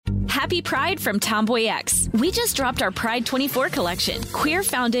Happy Pride from Tomboy X. We just dropped our Pride 24 collection. Queer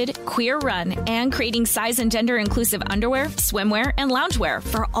founded, queer run, and creating size and gender inclusive underwear, swimwear, and loungewear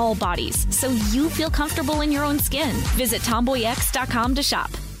for all bodies, so you feel comfortable in your own skin. Visit tomboyx.com to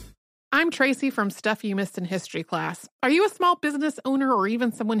shop. I'm Tracy from Stuff You Missed in History class. Are you a small business owner or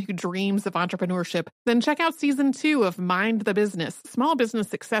even someone who dreams of entrepreneurship? Then check out Season 2 of Mind the Business, small business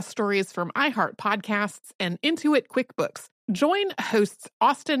success stories from iHeart Podcasts and Intuit QuickBooks. Join hosts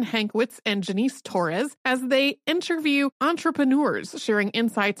Austin Hankwitz and Janice Torres as they interview entrepreneurs sharing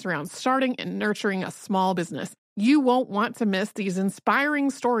insights around starting and nurturing a small business. You won't want to miss these inspiring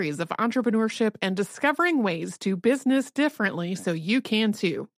stories of entrepreneurship and discovering ways to business differently so you can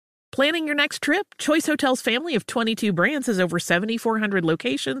too. Planning your next trip? Choice Hotels' family of 22 brands has over 7,400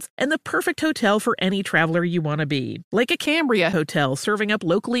 locations and the perfect hotel for any traveler you want to be. Like a Cambria Hotel, serving up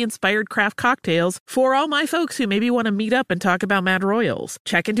locally inspired craft cocktails for all my folks who maybe want to meet up and talk about Mad Royals.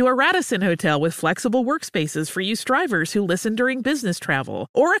 Check into a Radisson Hotel with flexible workspaces for you strivers who listen during business travel.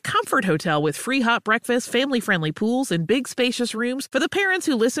 Or a Comfort Hotel with free hot breakfast, family-friendly pools, and big spacious rooms for the parents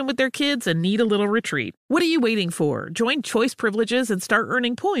who listen with their kids and need a little retreat. What are you waiting for? Join Choice Privileges and start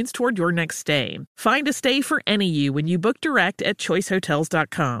earning points toward your next stay. Find a stay for any you when you book direct at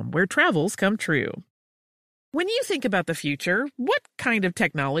choicehotels.com, where travels come true. When you think about the future, what kind of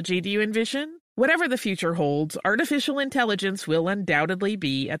technology do you envision? Whatever the future holds, artificial intelligence will undoubtedly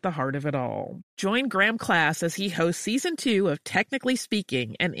be at the heart of it all. Join Graham Class as he hosts Season 2 of Technically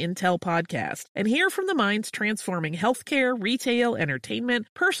Speaking, an Intel podcast, and hear from the minds transforming healthcare, retail, entertainment,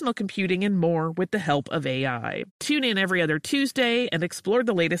 personal computing, and more with the help of AI. Tune in every other Tuesday and explore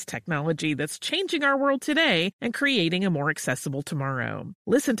the latest technology that's changing our world today and creating a more accessible tomorrow.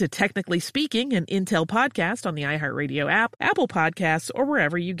 Listen to Technically Speaking, an Intel podcast on the iHeartRadio app, Apple Podcasts, or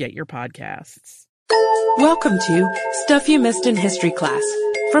wherever you get your podcasts. Welcome to Stuff You Missed in History class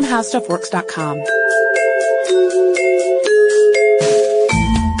from HowStuffWorks.com.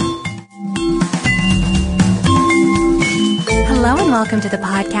 Hello and welcome to the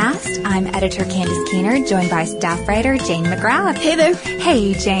podcast. I'm editor Candace Keener, joined by staff writer Jane McGrath. Hey there.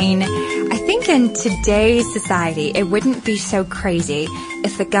 Hey, Jane. I think in today's society, it wouldn't be so crazy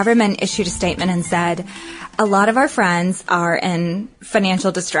if the government issued a statement and said, a lot of our friends are in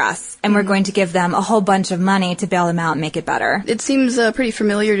financial distress, and we're going to give them a whole bunch of money to bail them out and make it better. It seems pretty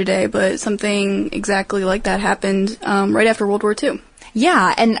familiar today, but something exactly like that happened right after World War II.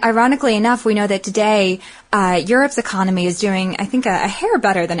 Yeah, and ironically enough, we know that today Europe's economy is doing, I think, a hair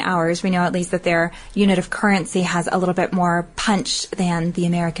better than ours. We know at least that their unit of currency has a little bit more punch than the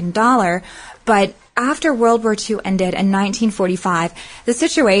American dollar. But after World War II ended in 1945, the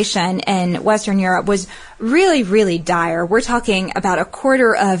situation in Western Europe was really, really dire. We're talking about a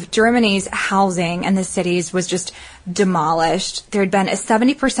quarter of Germany's housing in the cities was just demolished. There had been a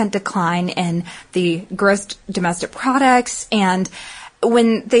 70% decline in the gross domestic products, and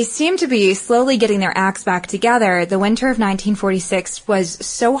when they seemed to be slowly getting their acts back together, the winter of 1946 was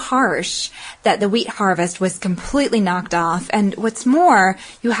so harsh that the wheat harvest was completely knocked off. And what's more,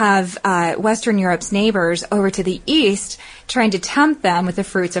 you have Western Europe's neighbors over to the east trying to tempt them with the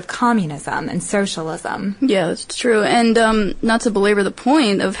fruits of communism and socialism. Yeah, that's true. And not to belabor the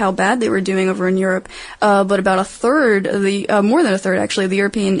point of how bad they were doing over in Europe, but about a third of more than a third actually, of the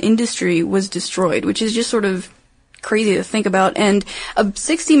European industry was destroyed, which is just sort of crazy to think about. And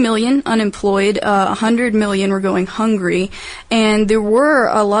 60 million unemployed, 100 million were going hungry, and there were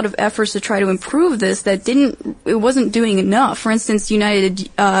a lot of efforts to try to improve this that it wasn't doing enough. For instance, the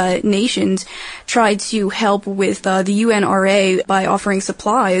United Nations tried to help with the UNRA by offering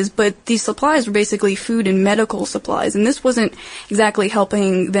supplies, but these supplies were basically food and medical supplies, and this wasn't exactly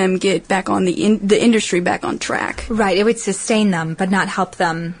helping them get back on the industry back on track. Right, it would sustain them, but not help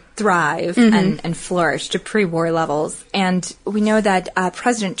them thrive and flourish to pre-war levels. And we know that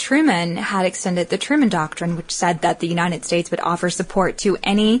President Truman had extended the Truman Doctrine, which said that the United States would offer support to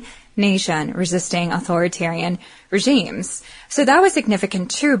any nation resisting authoritarian regimes. So that was significant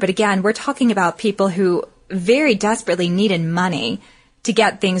too. But again, we're talking about people who very desperately needed money to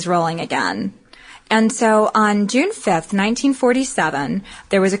get things rolling again. And so on June 5th, 1947,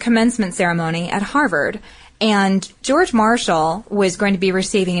 there was a commencement ceremony at Harvard. And George Marshall was going to be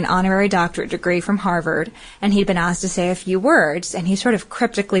receiving an honorary doctorate degree from Harvard, and he'd been asked to say a few words, and he sort of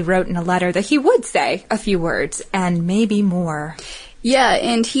cryptically wrote in a letter that he would say a few words, and maybe more. Yeah,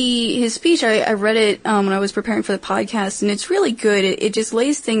 and his speech, I read it when I was preparing for the podcast, and it's really good. It just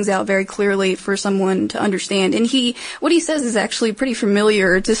lays things out very clearly for someone to understand. And what he says is actually pretty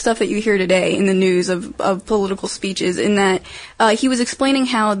familiar to stuff that you hear today in the news of political speeches, in that he was explaining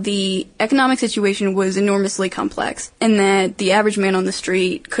how the economic situation was enormously complex, and that the average man on the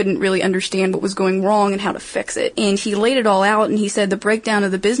street couldn't really understand what was going wrong and how to fix it. And he laid it all out, and he said the breakdown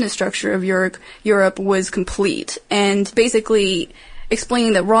of the business structure of Europe was complete. And basically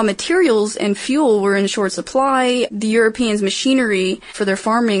explaining that raw materials and fuel were in short supply. The Europeans' machinery for their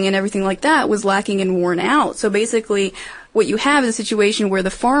farming and everything like that was lacking and worn out. So basically, what you have is a situation where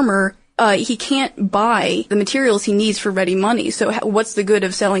the farmer, he can't buy the materials he needs for ready money. So what's the good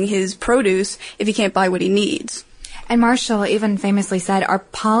of selling his produce if he can't buy what he needs? And Marshall even famously said, our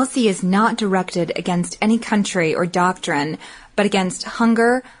policy is not directed against any country or doctrine, but against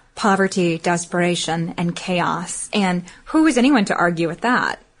hunger, poverty, desperation, and chaos. And who is anyone to argue with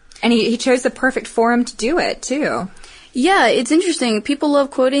that? And he chose the perfect forum to do it, too. Yeah, it's interesting. People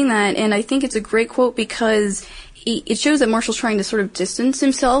love quoting that, and I think it's a great quote because it shows that Marshall's trying to sort of distance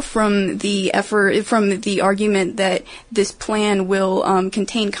himself from the argument that this plan will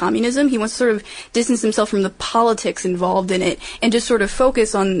contain communism. He wants to sort of distance himself from the politics involved in it and just sort of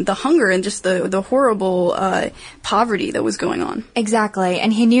focus on the hunger and just the horrible poverty that was going on. Exactly.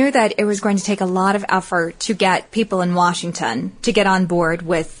 And he knew that it was going to take a lot of effort to get people in Washington to get on board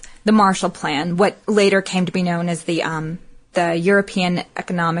with the Marshall Plan, what later came to be known as the European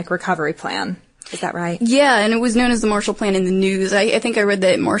Economic Recovery Plan. Is that right? Yeah, and it was known as the Marshall Plan in the news. I think I read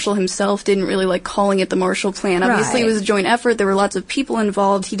that Marshall himself didn't really like calling it the Marshall Plan. Obviously, It was a joint effort. There were lots of people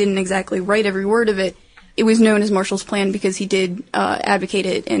involved. He didn't exactly write every word of it. It was known as Marshall's Plan because he did advocate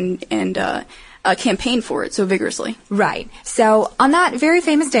it and campaign for it so vigorously. Right. So on that very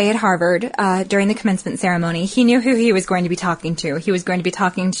famous day at Harvard, during the commencement ceremony, he knew who he was going to be talking to. He was going to be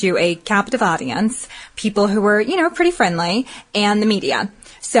talking to a captive audience, people who were, pretty friendly, and the media.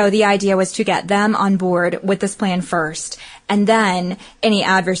 So the idea was to get them on board with this plan first, and then any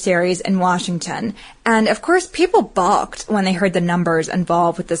adversaries in Washington. And of course, people balked when they heard the numbers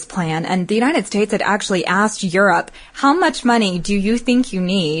involved with this plan. And the United States had actually asked Europe, how much money do you think you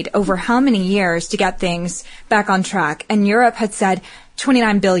need over how many years to get things back on track? And Europe had said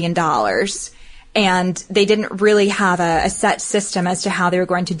 $29 billion. And they didn't really have a set system as to how they were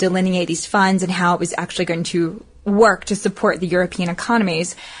going to delineate these funds and how it was actually going to work to support the European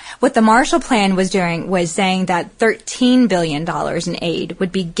economies. What the Marshall Plan was doing was saying that $13 billion in aid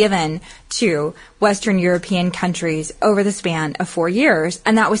would be given to Western European countries over the span of 4 years,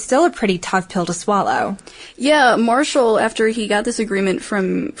 and that was still a pretty tough pill to swallow. Yeah, Marshall, after he got this agreement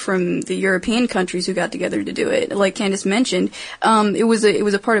from the European countries who got together to do it, like Candace mentioned, it was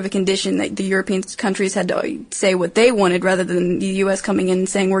a part of a condition that the European countries had to say what they wanted rather than the U.S. coming in and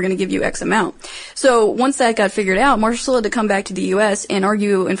saying, we're going to give you X amount. So once that got figured out, Marshall had to come back to the U.S. and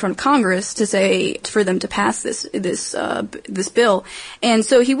argue in front of Congress to say, for them to pass this bill. And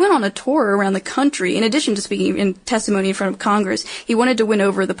so he went on a tour around the country. In addition to speaking in testimony in front of Congress, he wanted to win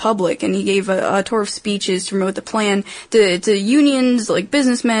over the public, and he gave a tour of speeches to promote the plan to unions, like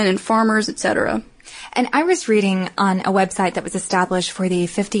businessmen and farmers, etc. And I was reading on a website that was established for the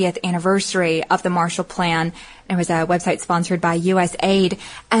 50th anniversary of the Marshall Plan. It was a website sponsored by USAID,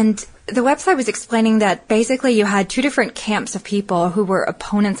 and the website was explaining that basically you had two different camps of people who were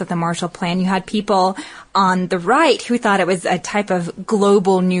opponents of the Marshall Plan. You had people on the right who thought it was a type of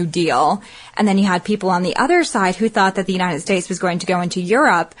global New Deal, and then you had people on the other side who thought that the United States was going to go into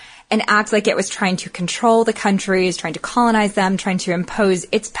Europe and act like it was trying to control the countries, trying to colonize them, trying to impose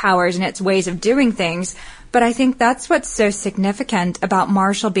its powers and its ways of doing things. But I think that's what's so significant about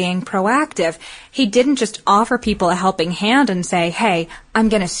Marshall being proactive. He didn't just offer people a helping hand and say, hey, I'm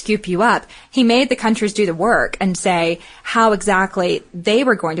going to scoop you up. He made the countries do the work and say how exactly they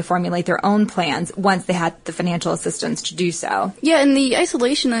were going to formulate their own plans once they had the financial assistance to do so. Yeah, and the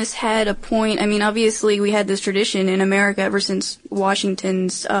isolationists had a point. I mean, obviously we had this tradition in America ever since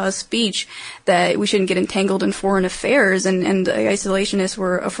Washington's speech that we shouldn't get entangled in foreign affairs, and the isolationists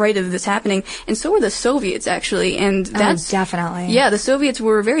were afraid of this happening, and so were the Soviets, actually. And that's definitely. Yeah, the Soviets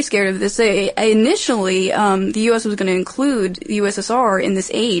were very scared of this. Initially, the U.S. was going to include the USSR in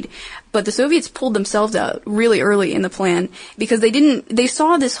this aid, but the Soviets pulled themselves out really early in the plan because they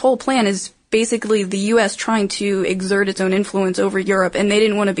saw this whole plan as basically the U.S. trying to exert its own influence over Europe, and they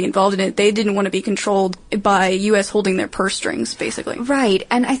didn't want to be involved in it. They didn't want to be controlled by U.S. holding their purse strings, basically. Right,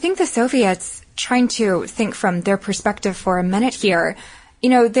 and I think the Soviets, trying to think from their perspective for a minute here,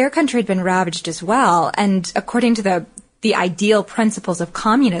 their country had been ravaged as well, and according to the the ideal principles of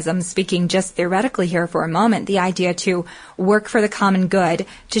communism, speaking just theoretically here for a moment, the idea to work for the common good,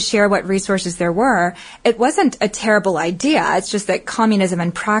 to share what resources there were, it wasn't a terrible idea. It's just that communism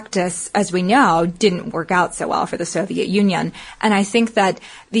in practice, as we know, didn't work out so well for the Soviet Union. And I think that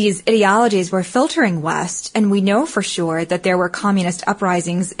these ideologies were filtering west, and we know for sure that there were communist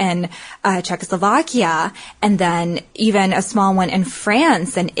uprisings in Czechoslovakia, and then even a small one in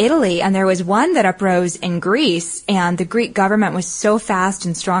France and Italy, and there was one that uprose in Greece, and the Greek government was so fast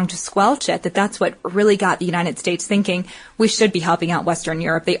and strong to squelch it that that's what really got the United States thinking we should be helping out Western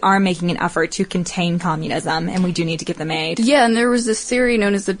Europe. They are making an effort to contain communism, and we do need to give them aid. Yeah, and there was this theory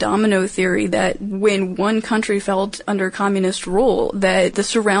known as the domino theory that when one country fell under communist rule, that the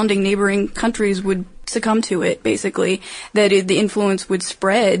surrounding neighboring countries would succumb to it, basically, that the influence would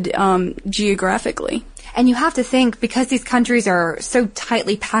spread geographically. And you have to think, because these countries are so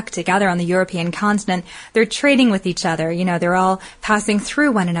tightly packed together on the European continent, they're trading with each other. You know, they're all passing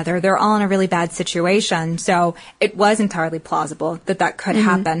through one another. They're all in a really bad situation. So it was entirely plausible that that could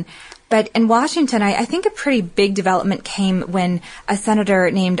happen. But in Washington, I think a pretty big development came when a senator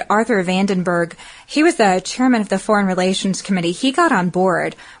named Arthur Vandenberg, he was the chairman of the Foreign Relations Committee, he got on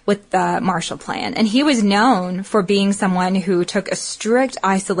board with the Marshall Plan. And he was known for being someone who took a strict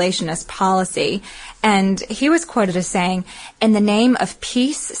isolationist policy. And he was quoted as saying, "In the name of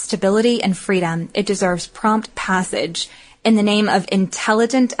peace, stability, and freedom, it deserves prompt passage. In the name of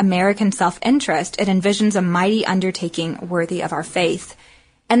intelligent American self-interest, it envisions a mighty undertaking worthy of our faith."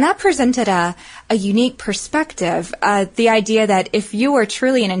 And that presented a unique perspective, the idea that if you are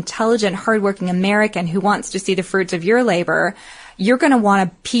truly an intelligent, hardworking American who wants to see the fruits of your labor, you're going to want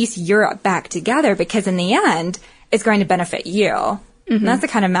to piece Europe back together because in the end, it's going to benefit you. And that's the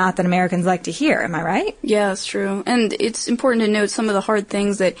kind of math that Americans like to hear. Am I right? Yeah, that's true. And it's important to note some of the hard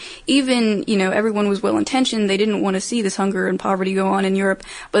things that even, you know, everyone was well-intentioned. They didn't want to see this hunger and poverty go on in Europe.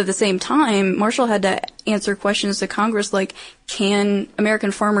 But at the same time, Marshall had to answer questions to Congress like, can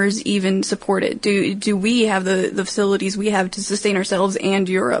American farmers even support it? Do we have the facilities we have to sustain ourselves and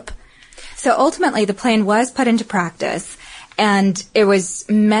Europe? So ultimately, the plan was put into practice. And it was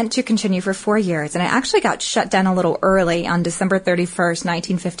meant to continue for 4 years. And it actually got shut down a little early on December 31st,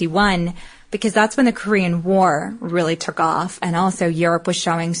 1951, because that's when the Korean War really took off. And also Europe was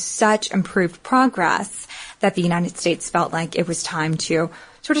showing such improved progress that the United States felt like it was time to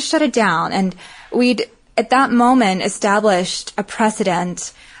sort of shut it down. And we'd, at that moment, established a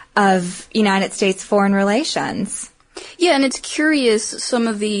precedent of United States foreign relations. Yeah, and it's curious, some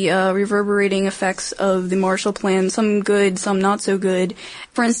of the reverberating effects of the Marshall Plan, some good, some not so good.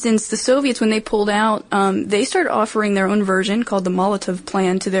 For instance, the Soviets, when they pulled out, they started offering their own version called the Molotov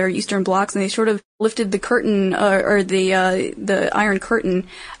Plan to their Eastern blocs, and they sort of lifted the curtain, or the Iron Curtain,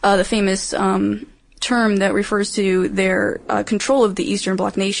 the famous term that refers to their control of the Eastern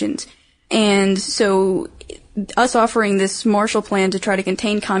Bloc nations. And so us offering this Marshall Plan to try to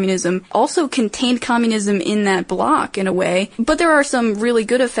contain communism also contained communism in that bloc in a way. But there are some really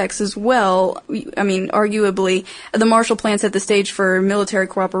good effects as well. I mean, arguably, the Marshall Plan set the stage for military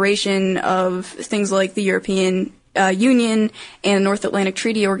cooperation of things like the European Union and North Atlantic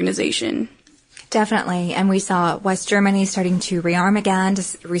Treaty Organization. Definitely. And we saw West Germany starting to rearm again,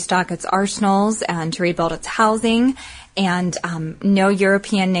 to restock its arsenals and to rebuild its housing. And no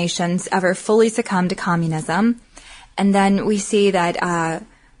European nations ever fully succumbed to communism. And then we see that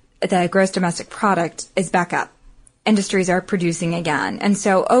the gross domestic product is back up. Industries are producing again. And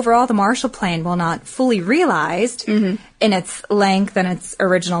so overall, the Marshall Plan, while not fully realized in its length and its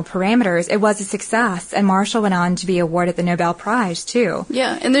original parameters, it was a success. And Marshall went on to be awarded the Nobel Prize, too.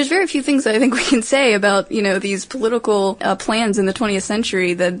 Yeah, and there's very few things that I think we can say about, you know, these political plans in the 20th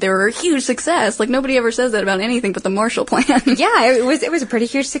century that they were a huge success. Like, nobody ever says that about anything but the Marshall Plan. Yeah, it was a pretty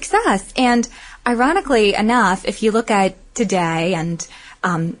huge success. And ironically enough, if you look at today and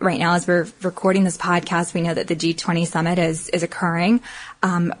right now, as we're recording this podcast, we know that the G20 summit is occurring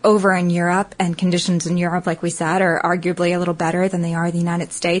over in Europe, and conditions in Europe, like we said, are arguably a little better than they are in the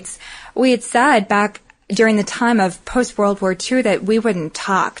United States. We had said back during the time of post-World War II that we wouldn't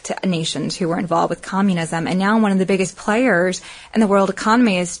talk to nations who were involved with communism, and now one of the biggest players in the world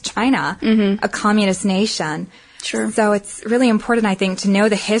economy is China, a communist nation. Sure. So it's really important, I think, to know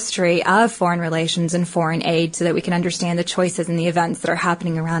the history of foreign relations and foreign aid so that we can understand the choices and the events that are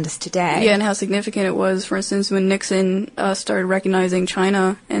happening around us today. Yeah, and how significant it was, for instance, when Nixon started recognizing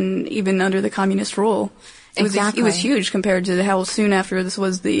China, and even under the communist rule. It was huge compared to how soon after this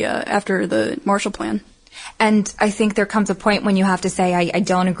was after the Marshall Plan. And I think there comes a point when you have to say, I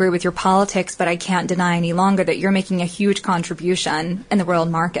don't agree with your politics, but I can't deny any longer that you're making a huge contribution in the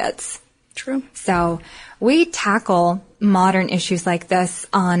world markets. True. So we tackle modern issues like this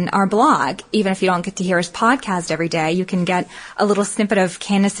on our blog. Even if you don't get to hear us podcast every day, you can get a little snippet of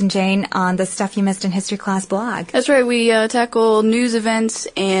Candace and Jane on the Stuff You Missed in History Class blog. That's right. We tackle news events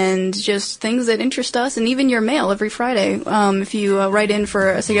and just things that interest us, and even your mail every Friday. If you write in for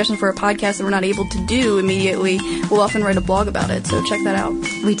a suggestion for a podcast that we're not able to do immediately, we'll often write a blog about it, so check that out.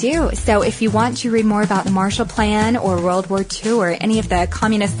 We do. So if you want to read more about the Marshall Plan or World War II or any of the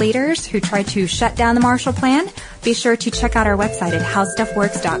communist leaders who tried to shut down the Marshall Plan, be sure to check out our website at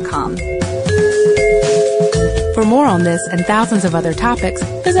howstuffworks.com. For more on this and thousands of other topics,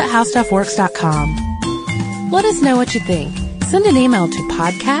 visit howstuffworks.com. Let us know what you think. Send an email to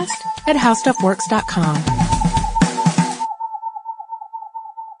podcast@howstuffworks.com.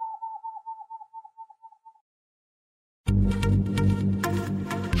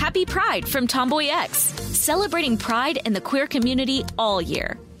 Happy Pride from Tomboy X, celebrating pride and the queer community all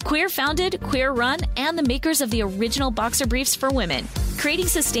year. Queer founded, queer run, and the makers of the original boxer briefs for women, creating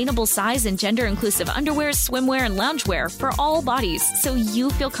sustainable size and gender inclusive underwear, swimwear, and loungewear for all bodies so you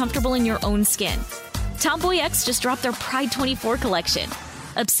feel comfortable in your own skin. Tomboy X just dropped their Pride 24 collection,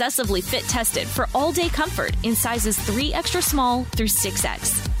 obsessively fit tested for all day comfort in sizes 3 extra small through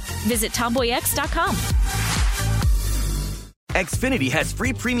 6X. Visit tomboyx.com. Xfinity has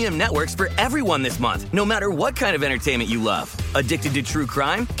free premium networks for everyone this month, no matter what kind of entertainment you love. Addicted to true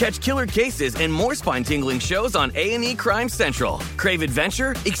crime? Catch killer cases and more spine-tingling shows on A&E Crime Central. Crave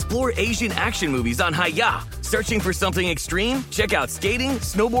adventure? Explore Asian action movies on Hi-Ya. Searching for something extreme? Check out skating,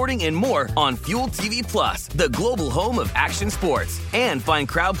 snowboarding, and more on Fuel TV Plus, the global home of action sports. And find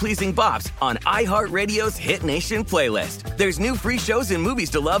crowd-pleasing bops on iHeartRadio's Hit Nation playlist. There's new free shows and movies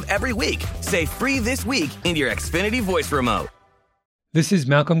to love every week. Say free this week in your Xfinity voice remote. This is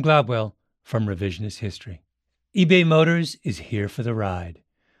Malcolm Gladwell from Revisionist History. eBay Motors is here for the ride.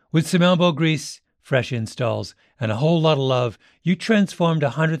 With some elbow grease, fresh installs, and a whole lot of love, you transformed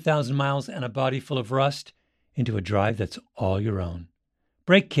 100,000 miles and a body full of rust into a drive that's all your own.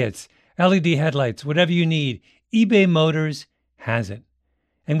 Brake kits, LED headlights, whatever you need, eBay Motors has it.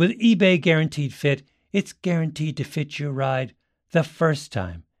 And with eBay Guaranteed Fit, it's guaranteed to fit your ride the first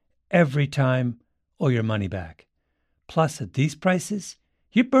time, every time, or your money back. Plus, at these prices,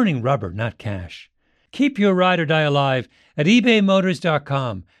 you're burning rubber, not cash. Keep your ride or die alive at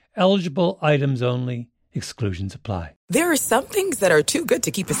ebaymotors.com. Eligible items only. Exclusions apply. There are some things that are too good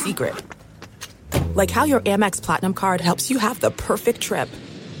to keep a secret. Like how your Amex Platinum card helps you have the perfect trip.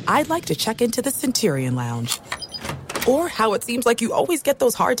 I'd like to check into the Centurion Lounge. Or how it seems like you always get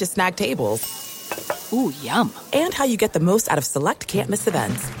those hard-to-snag tables. Ooh, yum. And how you get the most out of select can't-miss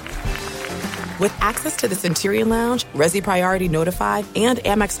events. With access to the Centurion Lounge, Resi Priority Notified, and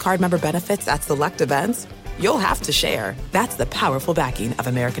Amex card member benefits at select events, you'll have to share. That's the powerful backing of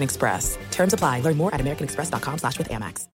American Express. Terms apply. Learn more at americanexpress.com/withAmex.